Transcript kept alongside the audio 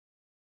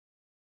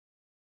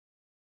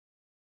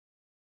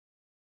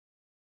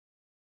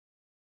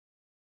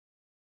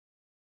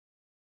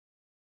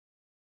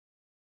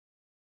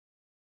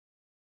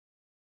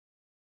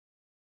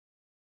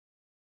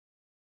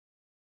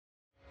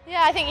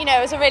Yeah, I think it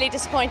was a really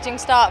disappointing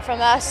start from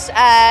us.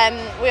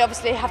 We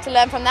obviously have to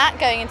learn from that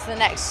going into the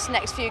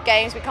next few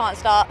games. We can't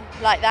start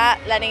like that,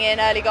 letting in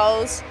early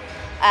goals.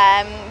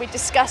 We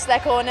discussed their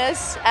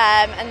corners,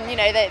 and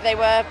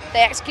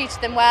they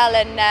executed them well,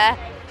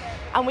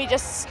 and we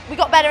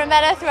got better and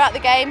better throughout the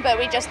game, but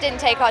we just didn't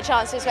take our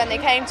chances when they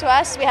came to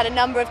us. We had a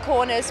number of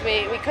corners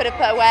we could have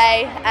put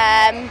away,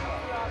 and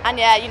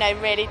yeah,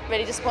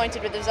 really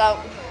disappointed with the result.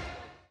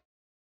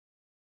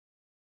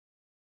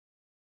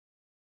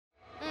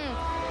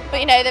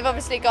 But they've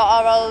obviously got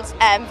our old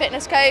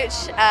fitness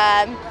coach.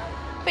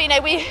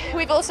 But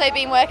we've also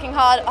been working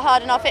hard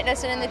on our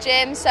fitness and in the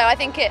gym. So I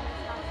think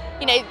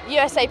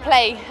USA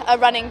play a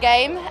running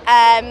game,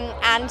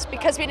 and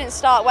because we didn't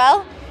start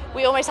well,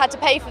 we almost had to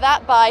pay for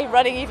that by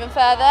running even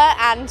further.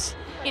 And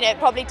it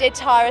probably did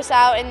tire us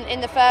out in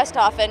the first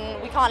half,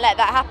 and we can't let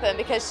that happen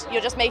because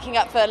you're just making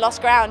up for lost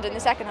ground in the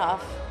second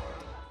half.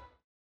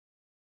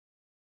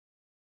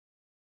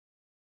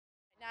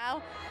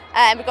 Now.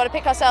 We've got to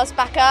pick ourselves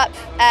back up.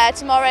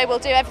 Tomorrow we'll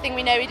do everything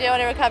we know we do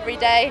on a recovery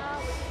day,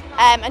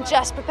 and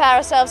just prepare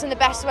ourselves in the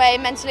best way,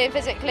 mentally and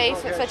physically,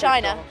 for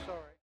China.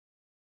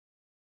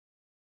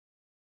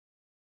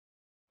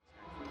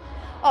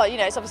 Oh,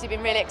 it's obviously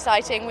been really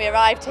exciting. We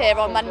arrived here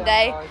on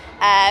Monday.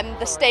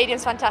 The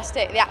stadium's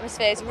fantastic. The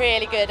atmosphere is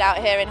really good out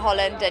here in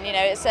Holland, and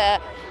it's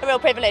a real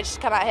privilege to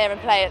come out here and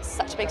play at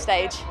such a big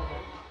stage.